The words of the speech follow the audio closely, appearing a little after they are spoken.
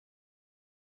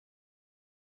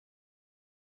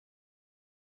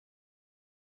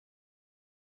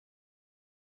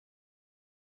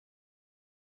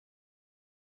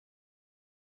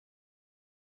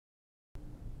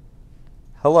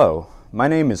Hello, my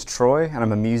name is Troy and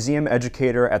I'm a museum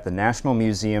educator at the National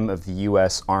Museum of the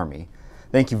U.S. Army.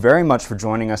 Thank you very much for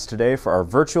joining us today for our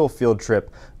virtual field trip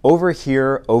over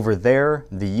here, over there,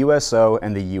 the USO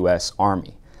and the U.S.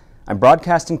 Army. I'm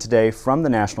broadcasting today from the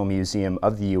National Museum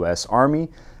of the U.S. Army,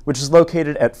 which is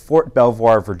located at Fort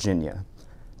Belvoir, Virginia.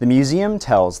 The museum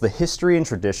tells the history and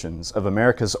traditions of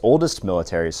America's oldest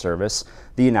military service,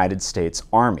 the United States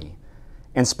Army.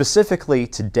 And specifically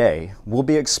today, we'll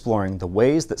be exploring the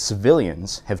ways that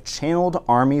civilians have channeled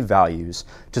Army values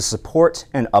to support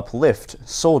and uplift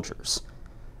soldiers.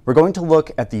 We're going to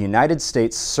look at the United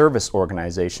States Service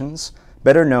Organizations,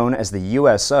 better known as the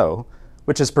USO,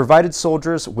 which has provided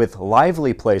soldiers with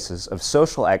lively places of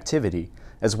social activity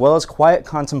as well as quiet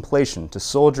contemplation to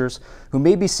soldiers who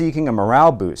may be seeking a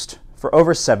morale boost for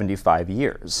over 75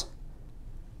 years.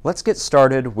 Let's get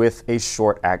started with a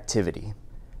short activity.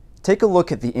 Take a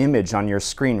look at the image on your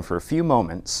screen for a few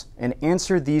moments and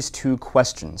answer these two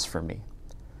questions for me.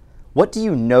 What do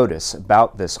you notice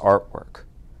about this artwork?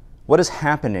 What is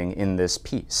happening in this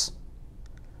piece?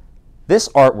 This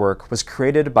artwork was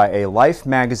created by a Life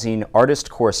magazine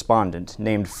artist correspondent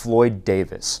named Floyd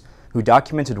Davis, who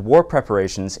documented war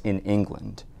preparations in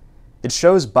England. It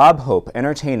shows Bob Hope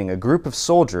entertaining a group of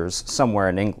soldiers somewhere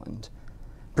in England.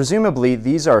 Presumably,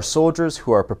 these are soldiers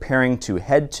who are preparing to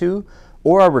head to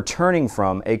or are returning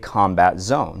from a combat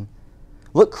zone.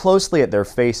 Look closely at their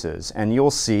faces and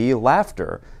you'll see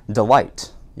laughter,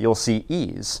 delight, you'll see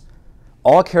ease,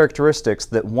 all characteristics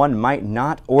that one might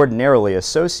not ordinarily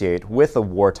associate with a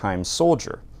wartime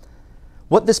soldier.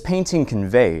 What this painting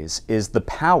conveys is the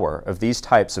power of these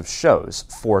types of shows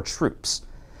for troops.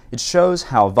 It shows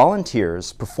how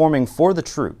volunteers performing for the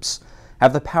troops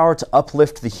have the power to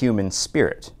uplift the human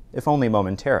spirit, if only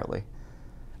momentarily.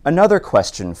 Another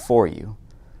question for you.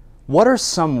 What are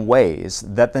some ways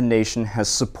that the nation has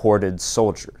supported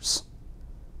soldiers?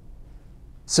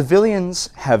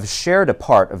 Civilians have shared a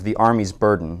part of the Army's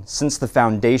burden since the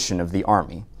foundation of the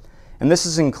Army, and this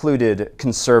has included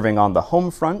conserving on the home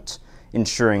front,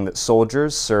 ensuring that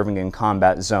soldiers serving in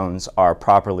combat zones are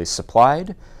properly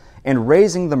supplied, and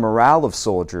raising the morale of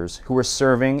soldiers who are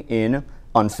serving in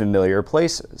unfamiliar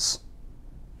places.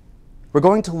 We're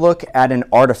going to look at an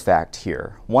artifact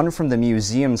here, one from the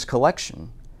museum's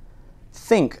collection.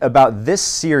 Think about this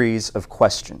series of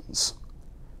questions.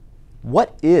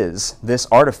 What is this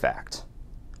artifact?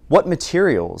 What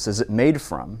materials is it made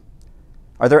from?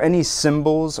 Are there any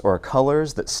symbols or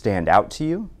colors that stand out to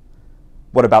you?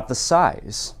 What about the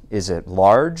size? Is it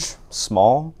large,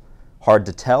 small, hard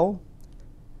to tell?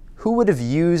 Who would have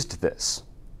used this?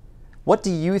 What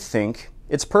do you think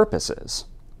its purpose is?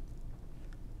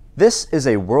 This is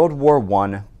a World War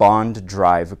I Bond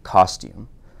Drive costume.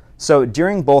 So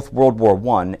during both World War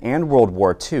I and World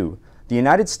War II, the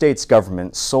United States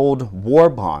government sold war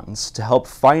bonds to help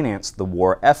finance the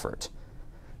war effort.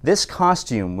 This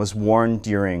costume was worn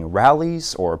during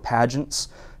rallies or pageants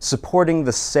supporting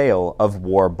the sale of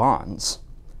war bonds.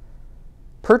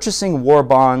 Purchasing war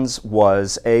bonds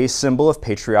was a symbol of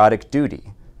patriotic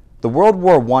duty. The World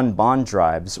War I bond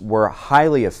drives were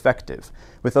highly effective,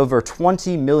 with over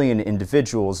 20 million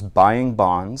individuals buying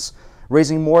bonds,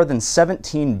 raising more than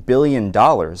 $17 billion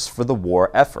for the war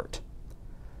effort.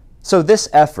 So this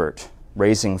effort,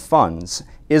 raising funds,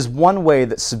 is one way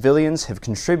that civilians have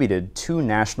contributed to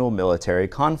national military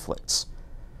conflicts.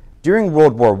 During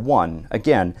World War I,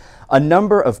 again, a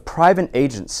number of private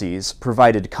agencies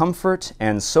provided comfort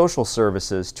and social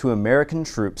services to American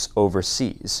troops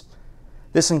overseas.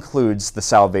 This includes the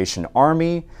Salvation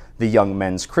Army, the Young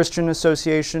Men's Christian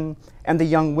Association, and the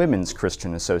Young Women's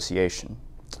Christian Association.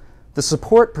 The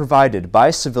support provided by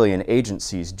civilian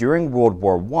agencies during World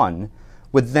War I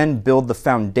would then build the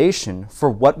foundation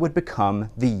for what would become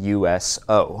the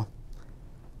USO.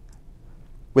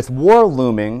 With war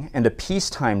looming and a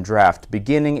peacetime draft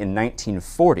beginning in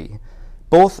 1940,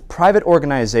 both private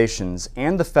organizations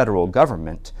and the federal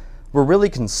government were really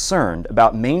concerned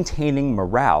about maintaining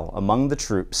morale among the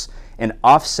troops and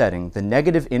offsetting the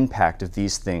negative impact of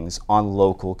these things on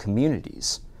local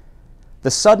communities. The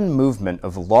sudden movement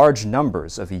of large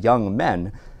numbers of young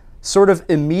men sort of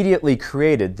immediately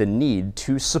created the need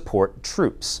to support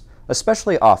troops,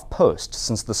 especially off-post,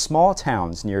 since the small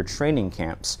towns near training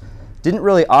camps didn't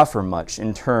really offer much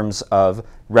in terms of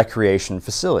recreation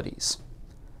facilities.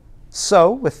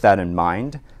 So, with that in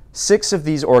mind, 6 of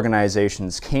these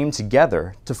organizations came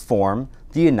together to form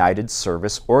the United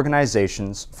Service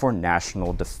Organizations for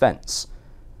National Defense.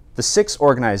 The 6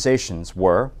 organizations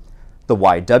were the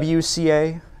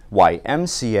YWCA,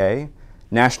 YMCA,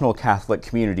 National Catholic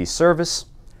Community Service,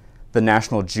 the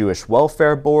National Jewish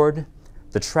Welfare Board,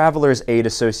 the Travelers Aid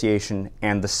Association,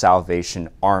 and the Salvation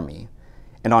Army.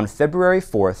 And on February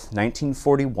 4th,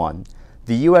 1941,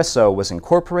 the USO was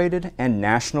incorporated and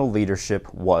national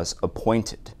leadership was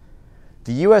appointed.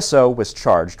 The USO was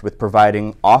charged with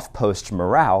providing off-post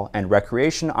morale and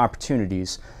recreation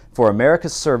opportunities for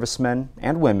America's servicemen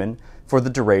and women for the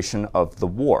duration of the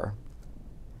war.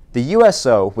 The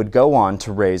USO would go on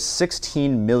to raise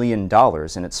 $16 million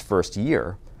in its first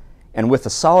year, and with a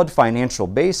solid financial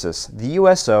basis, the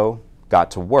USO got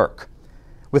to work.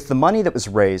 With the money that was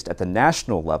raised at the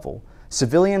national level,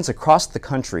 civilians across the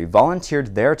country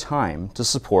volunteered their time to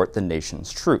support the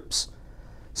nation's troops.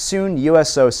 Soon,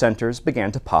 USO centers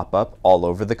began to pop up all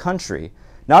over the country,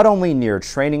 not only near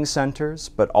training centers,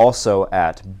 but also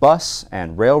at bus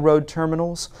and railroad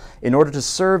terminals in order to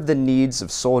serve the needs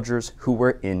of soldiers who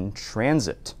were in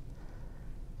transit.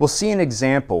 We'll see an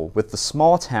example with the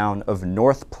small town of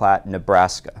North Platte,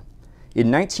 Nebraska.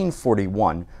 In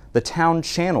 1941, the town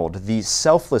channeled the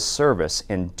selfless service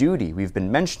and duty we've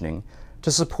been mentioning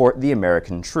to support the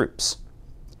American troops.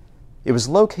 It was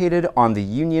located on the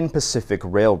Union Pacific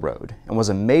Railroad and was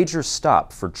a major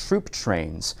stop for troop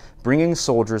trains bringing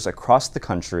soldiers across the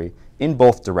country in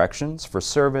both directions for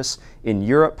service in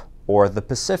Europe or the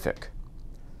Pacific.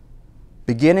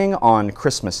 Beginning on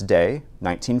Christmas Day,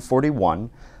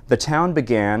 1941, the town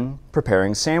began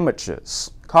preparing sandwiches,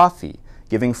 coffee,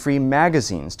 giving free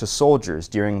magazines to soldiers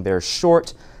during their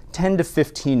short 10 to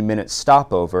 15 minute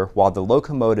stopover while the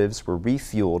locomotives were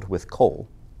refueled with coal.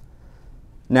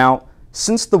 Now,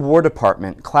 since the War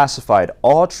Department classified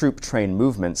all troop train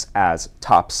movements as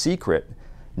top secret,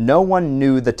 no one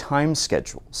knew the time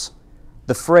schedules.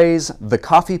 The phrase, "the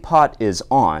coffee pot is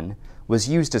on," was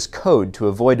used as code to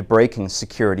avoid breaking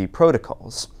security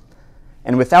protocols.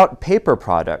 And without paper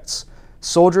products,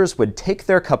 soldiers would take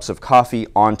their cups of coffee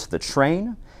onto the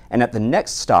train, and at the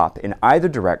next stop in either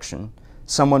direction,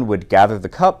 someone would gather the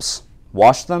cups,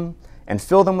 wash them, and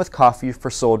fill them with coffee for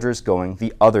soldiers going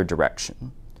the other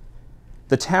direction.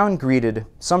 The town greeted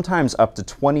sometimes up to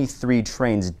 23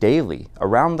 trains daily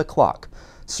around the clock,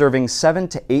 serving 7,000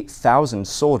 to 8,000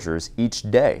 soldiers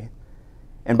each day.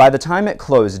 And by the time it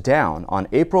closed down on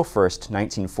April 1st,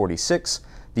 1946,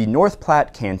 the North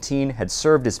Platte Canteen had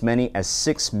served as many as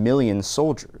 6 million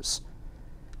soldiers.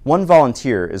 One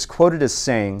volunteer is quoted as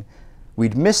saying,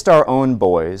 "We'd missed our own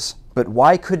boys, but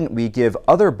why couldn't we give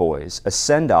other boys a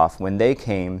send-off when they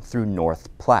came through North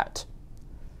Platte?"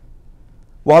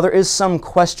 While there is some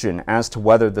question as to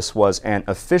whether this was an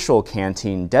official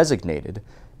canteen designated,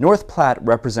 North Platte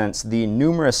represents the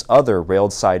numerous other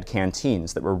railside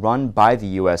canteens that were run by the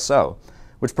USO,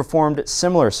 which performed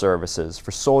similar services for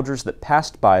soldiers that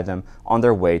passed by them on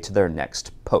their way to their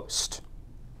next post.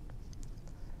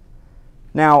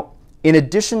 Now, in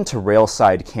addition to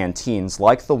railside canteens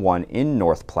like the one in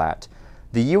North Platte,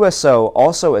 the USO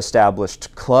also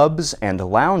established clubs and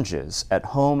lounges at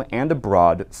home and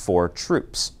abroad for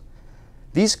troops.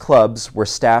 These clubs were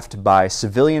staffed by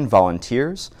civilian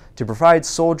volunteers to provide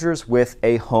soldiers with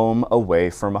a home away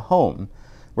from home,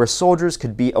 where soldiers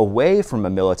could be away from a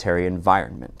military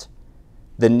environment.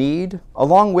 The need,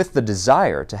 along with the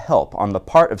desire to help on the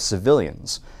part of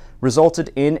civilians,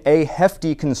 resulted in a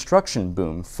hefty construction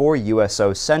boom for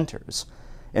USO centers,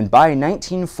 and by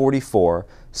 1944,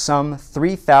 some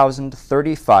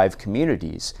 3,035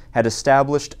 communities had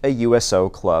established a USO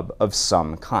club of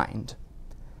some kind.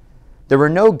 There were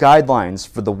no guidelines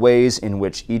for the ways in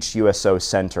which each USO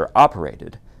center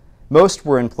operated. Most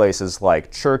were in places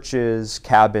like churches,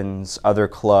 cabins, other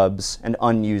clubs, and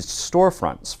unused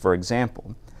storefronts, for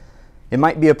example. It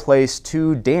might be a place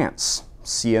to dance,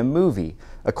 see a movie,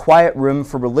 a quiet room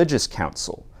for religious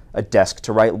counsel, a desk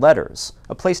to write letters,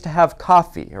 a place to have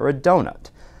coffee or a donut.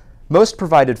 Most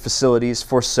provided facilities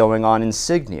for sewing on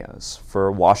insignias,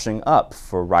 for washing up,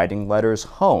 for writing letters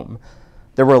home.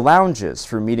 There were lounges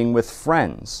for meeting with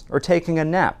friends or taking a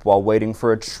nap while waiting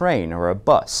for a train or a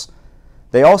bus.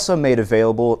 They also made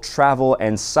available travel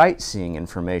and sightseeing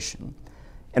information.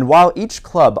 And while each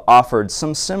club offered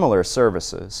some similar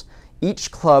services,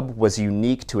 each club was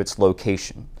unique to its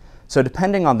location. So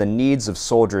depending on the needs of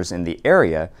soldiers in the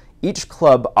area, each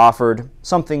club offered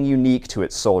something unique to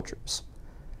its soldiers.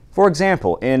 For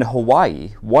example, in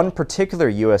Hawaii, one particular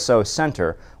USO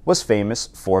center was famous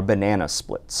for banana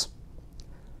splits.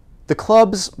 The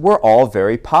clubs were all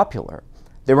very popular.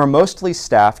 They were mostly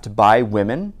staffed by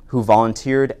women who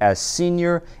volunteered as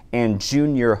senior and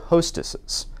junior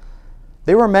hostesses.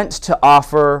 They were meant to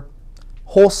offer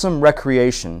wholesome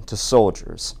recreation to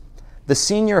soldiers. The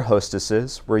senior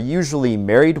hostesses were usually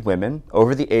married women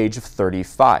over the age of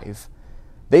 35.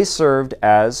 They served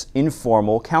as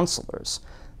informal counselors.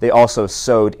 They also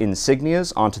sewed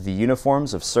insignias onto the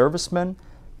uniforms of servicemen,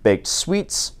 baked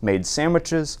sweets, made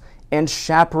sandwiches, and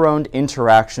chaperoned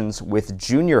interactions with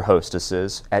junior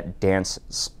hostesses at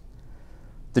dances.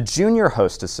 The junior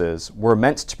hostesses were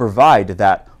meant to provide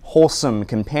that wholesome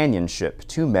companionship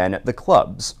to men at the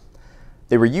clubs.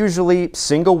 They were usually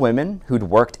single women who'd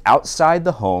worked outside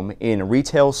the home in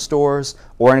retail stores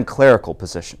or in clerical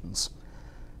positions.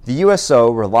 The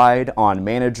USO relied on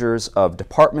managers of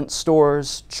department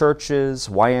stores, churches,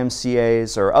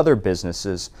 YMCAs, or other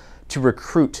businesses to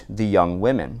recruit the young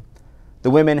women. The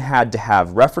women had to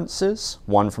have references,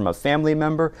 one from a family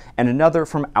member and another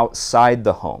from outside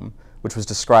the home, which was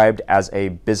described as a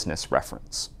business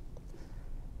reference.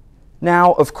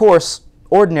 Now, of course,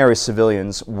 ordinary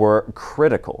civilians were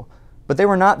critical, but they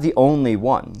were not the only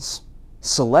ones.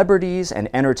 Celebrities and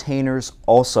entertainers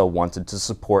also wanted to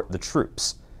support the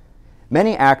troops.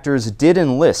 Many actors did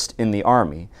enlist in the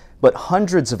Army, but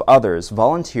hundreds of others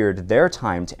volunteered their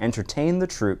time to entertain the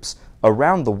troops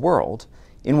around the world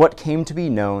in what came to be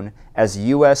known as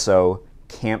USO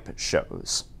camp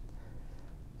shows.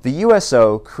 The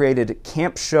USO created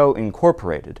Camp Show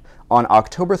Incorporated on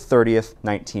October 30th,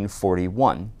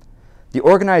 1941. The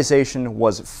organization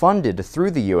was funded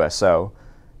through the USO,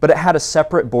 but it had a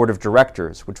separate board of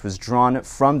directors which was drawn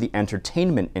from the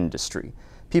entertainment industry,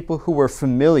 people who were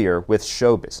familiar with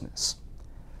show business.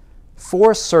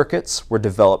 4 circuits were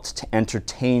developed to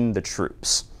entertain the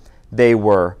troops. They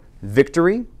were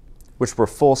Victory, which were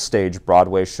full-stage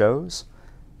Broadway shows,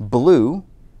 Blue,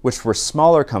 which were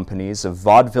smaller companies of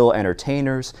vaudeville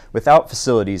entertainers without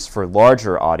facilities for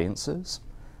larger audiences,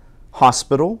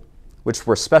 Hospital, which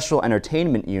were special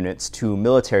entertainment units to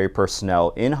military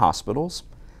personnel in hospitals,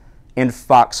 and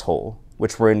Foxhole,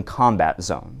 which were in combat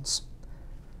zones.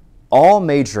 All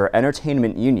major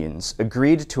entertainment unions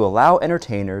agreed to allow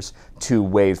entertainers to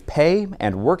waive pay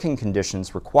and working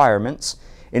conditions requirements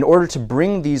in order to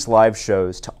bring these live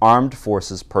shows to armed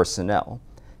forces personnel,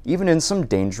 even in some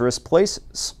dangerous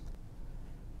places.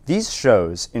 These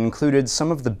shows included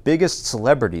some of the biggest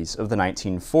celebrities of the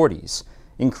 1940s,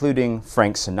 including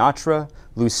Frank Sinatra,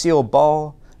 Lucille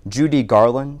Ball, Judy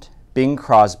Garland, Bing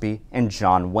Crosby, and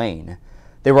John Wayne.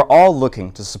 They were all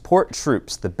looking to support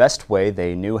troops the best way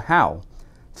they knew how,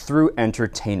 through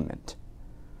entertainment.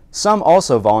 Some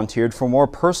also volunteered for more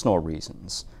personal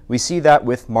reasons. We see that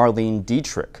with Marlene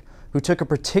Dietrich, who took a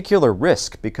particular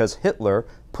risk because Hitler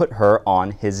put her on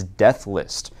his death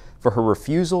list for her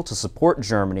refusal to support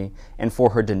Germany and for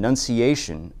her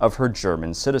denunciation of her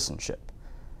German citizenship.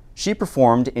 She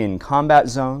performed in combat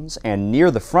zones and near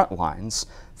the front lines,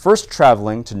 first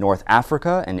traveling to North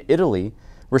Africa and Italy,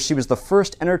 where she was the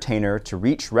first entertainer to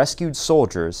reach rescued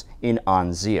soldiers in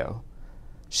Anzio.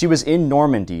 She was in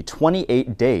Normandy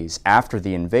 28 days after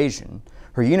the invasion.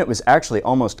 Her unit was actually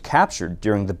almost captured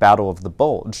during the Battle of the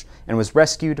Bulge and was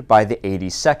rescued by the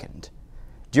 82nd.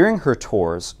 During her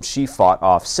tours, she fought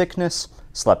off sickness,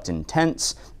 slept in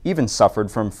tents, even suffered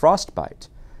from frostbite.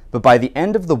 But by the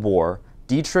end of the war,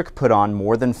 Dietrich put on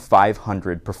more than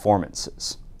 500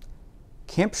 performances.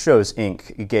 Camp Shows,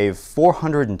 Inc. gave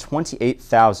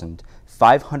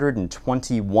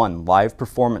 428,521 live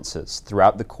performances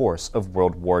throughout the course of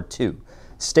World War II,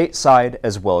 stateside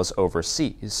as well as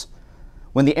overseas.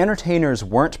 When the entertainers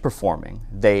weren't performing,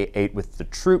 they ate with the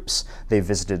troops, they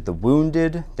visited the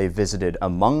wounded, they visited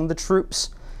among the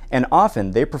troops, and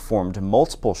often they performed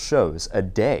multiple shows a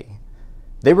day.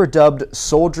 They were dubbed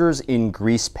soldiers in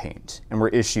grease paint and were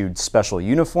issued special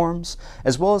uniforms,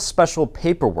 as well as special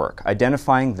paperwork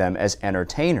identifying them as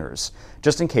entertainers,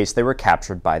 just in case they were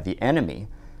captured by the enemy.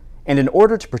 And in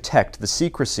order to protect the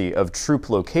secrecy of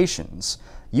troop locations,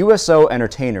 USO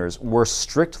entertainers were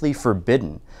strictly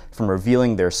forbidden from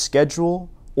revealing their schedule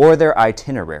or their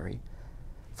itinerary.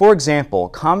 For example,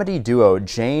 comedy duo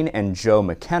Jane and Joe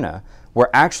McKenna were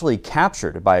actually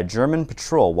captured by a German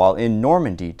patrol while in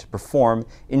Normandy to perform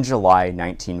in July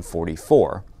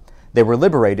 1944. They were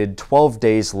liberated 12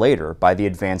 days later by the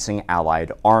advancing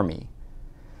Allied army.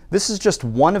 This is just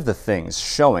one of the things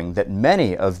showing that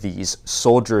many of these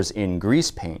soldiers in grease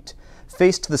paint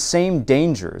faced the same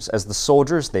dangers as the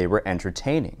soldiers they were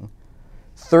entertaining.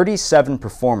 37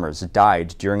 performers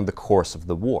died during the course of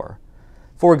the war.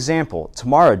 For example,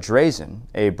 Tamara Drazen,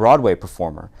 a Broadway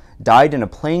performer, died in a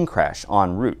plane crash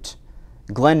en route.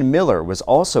 Glenn Miller was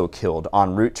also killed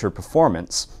en route to her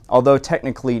performance, although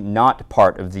technically not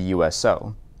part of the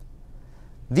USO.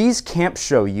 These camp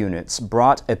show units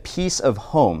brought a piece of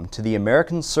home to the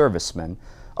American servicemen,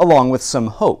 along with some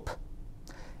hope.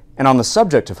 And on the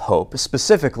subject of hope,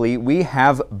 specifically, we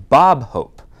have Bob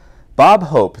Hope. Bob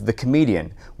Hope, the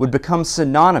comedian, would become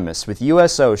synonymous with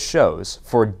USO shows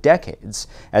for decades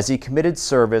as he committed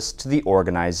service to the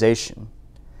organization.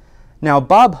 Now,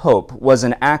 Bob Hope was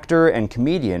an actor and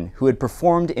comedian who had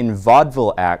performed in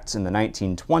vaudeville acts in the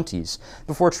 1920s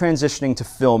before transitioning to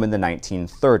film in the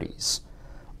 1930s.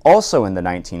 Also in the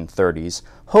 1930s,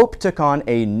 Hope took on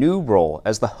a new role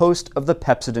as the host of the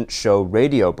Pepsodent Show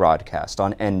radio broadcast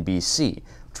on NBC,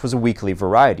 which was a weekly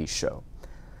variety show.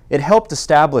 It helped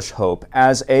establish Hope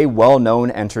as a well-known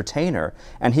entertainer,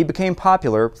 and he became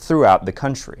popular throughout the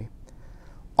country.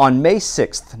 On May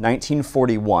 6,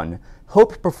 1941,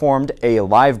 Hope performed a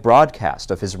live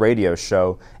broadcast of his radio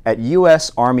show at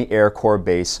U.S. Army Air Corps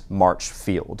Base March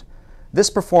Field. This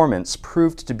performance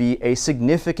proved to be a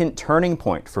significant turning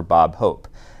point for Bob Hope,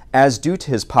 as due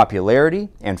to his popularity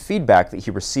and feedback that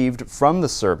he received from the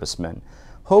servicemen,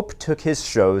 Hope took his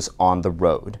shows on the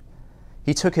road.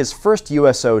 He took his first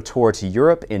USO tour to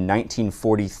Europe in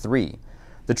 1943.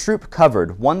 The troupe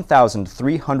covered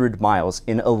 1,300 miles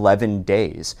in 11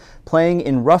 days, playing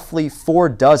in roughly 4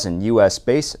 dozen U.S.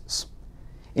 bases.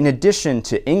 In addition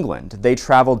to England, they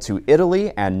traveled to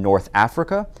Italy and North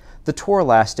Africa, the tour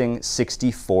lasting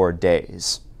 64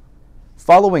 days.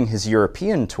 Following his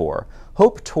European tour,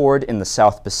 Hope toured in the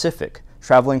South Pacific,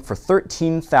 traveling for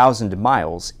 13,000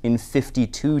 miles in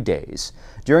 52 days,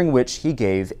 during which he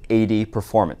gave 80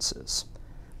 performances.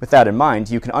 With that in mind,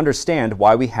 you can understand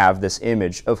why we have this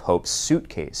image of Hope's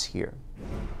suitcase here.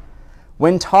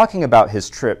 When talking about his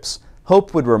trips,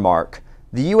 Hope would remark,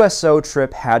 "The USO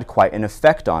trip had quite an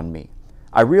effect on me.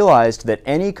 I realized that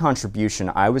any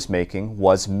contribution I was making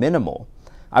was minimal.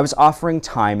 I was offering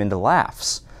time and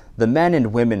laughs. The men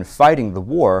and women fighting the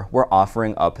war were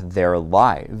offering up their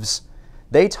lives.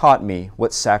 They taught me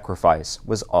what sacrifice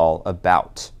was all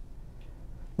about."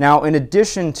 Now, in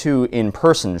addition to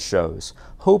in-person shows,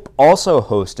 Hope also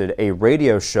hosted a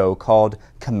radio show called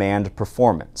Command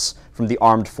Performance from the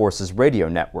Armed Forces Radio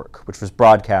Network, which was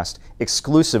broadcast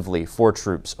exclusively for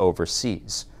troops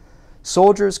overseas.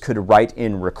 Soldiers could write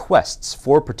in requests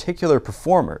for particular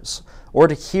performers or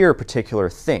to hear particular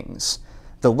things.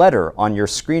 The letter on your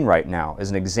screen right now is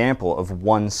an example of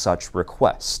one such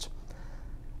request.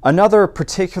 Another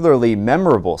particularly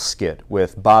memorable skit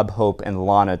with Bob Hope and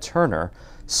Lana Turner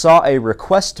saw a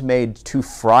request made to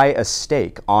fry a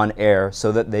steak on air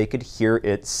so that they could hear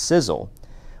it sizzle.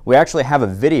 We actually have a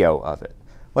video of it.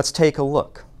 Let's take a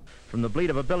look. From the bleat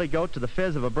of a billy goat to the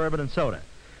fizz of a bourbon and soda.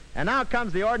 And now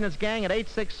comes the ordnance gang at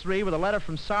 863 with a letter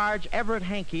from Sarge Everett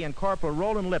Hankey and Corporal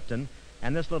Roland Lipton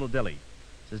and this little dilly.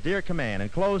 It says, "Dear Command,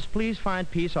 enclosed, please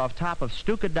find peace off top of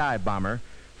Stuka dive bomber,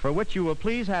 for which you will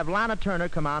please have Lana Turner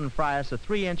come out and fry us a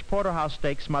 3-inch porterhouse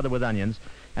steak smothered with onions,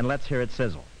 and let's hear it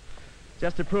sizzle."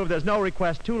 Just to prove there's no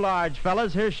request too large,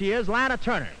 fellas, here she is, Lana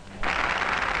Turner.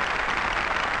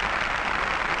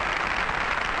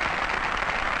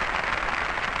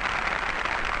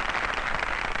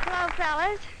 Hello,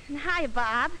 fellas. And hi,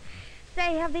 Bob.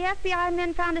 Say, have the FBI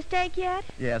men found a steak yet?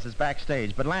 Yes, it's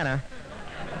backstage. But, Lana,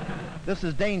 this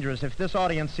is dangerous. If this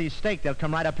audience sees steak, they'll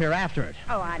come right up here after it.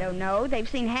 Oh, I don't know. They've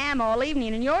seen ham all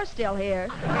evening, and you're still here.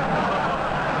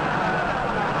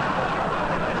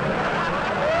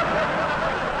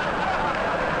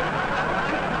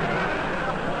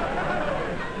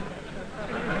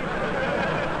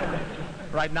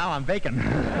 Right now, I'm bacon. Now,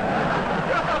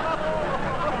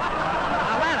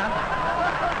 Lana.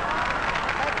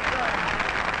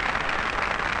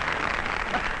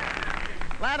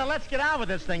 Lana, let's get on with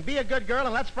this thing. Be a good girl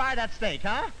and let's fry that steak,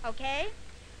 huh? Okay.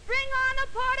 Bring on the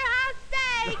porterhouse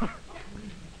steak!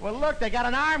 Well, look, they got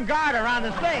an armed guard around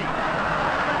the steak.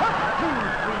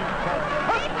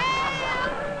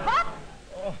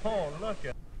 Oh, look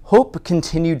at... Hope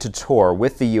continued to tour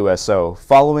with the USO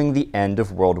following the end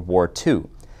of World War II.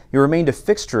 He remained a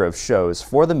fixture of shows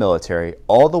for the military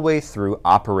all the way through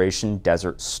Operation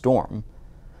Desert Storm.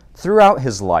 Throughout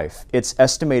his life, it's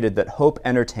estimated that Hope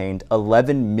entertained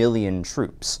 11 million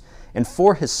troops, and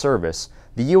for his service,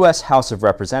 the U.S. House of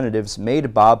Representatives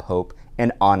made Bob Hope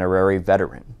an honorary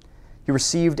veteran. He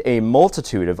received a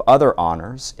multitude of other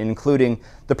honors, including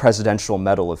the Presidential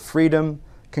Medal of Freedom,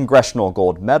 Congressional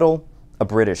Gold Medal, a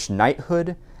British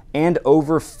knighthood, and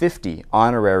over 50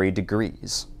 honorary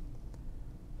degrees.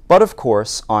 But of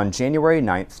course, on January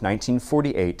 9,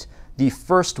 1948, the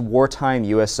first wartime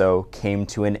USO came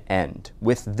to an end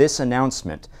with this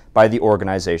announcement by the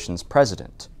organization's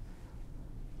president.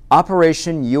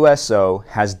 Operation USO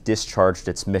has discharged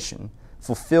its mission,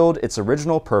 fulfilled its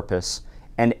original purpose,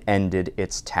 and ended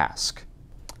its task.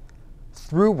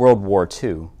 Through World War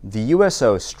II, the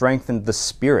USO strengthened the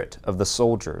spirit of the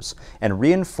soldiers and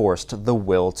reinforced the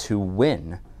will to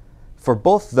win. For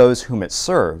both those whom it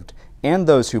served and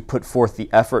those who put forth the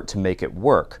effort to make it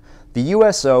work, the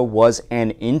USO was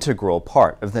an integral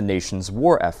part of the nation's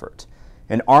war effort,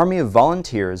 an army of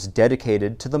volunteers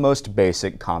dedicated to the most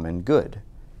basic common good: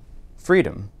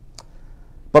 freedom.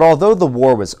 But although the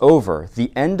war was over,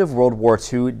 the end of World War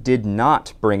II did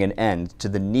not bring an end to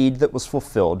the need that was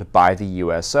fulfilled by the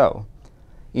USO.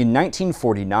 In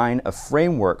 1949, a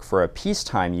framework for a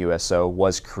peacetime USO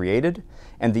was created,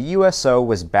 and the USO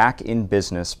was back in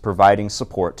business providing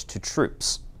support to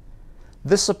troops.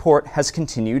 This support has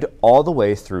continued all the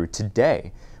way through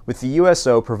today, with the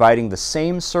USO providing the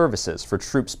same services for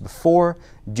troops before,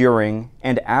 during,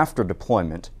 and after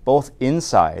deployment, both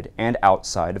inside and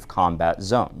outside of combat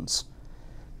zones.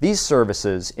 These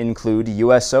services include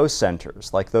USO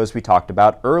centers like those we talked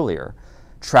about earlier,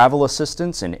 travel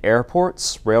assistance in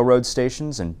airports, railroad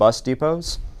stations, and bus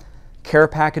depots, care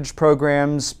package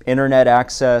programs, internet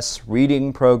access,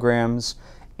 reading programs,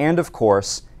 and of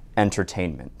course,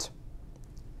 entertainment.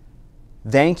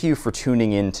 Thank you for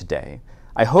tuning in today.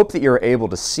 I hope that you're able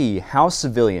to see how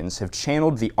civilians have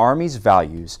channeled the Army's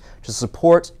values to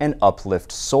support and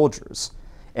uplift soldiers,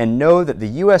 and know that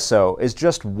the USO is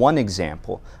just one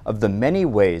example of the many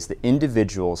ways that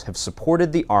individuals have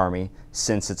supported the Army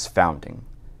since its founding.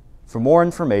 For more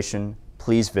information,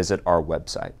 please visit our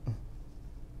website.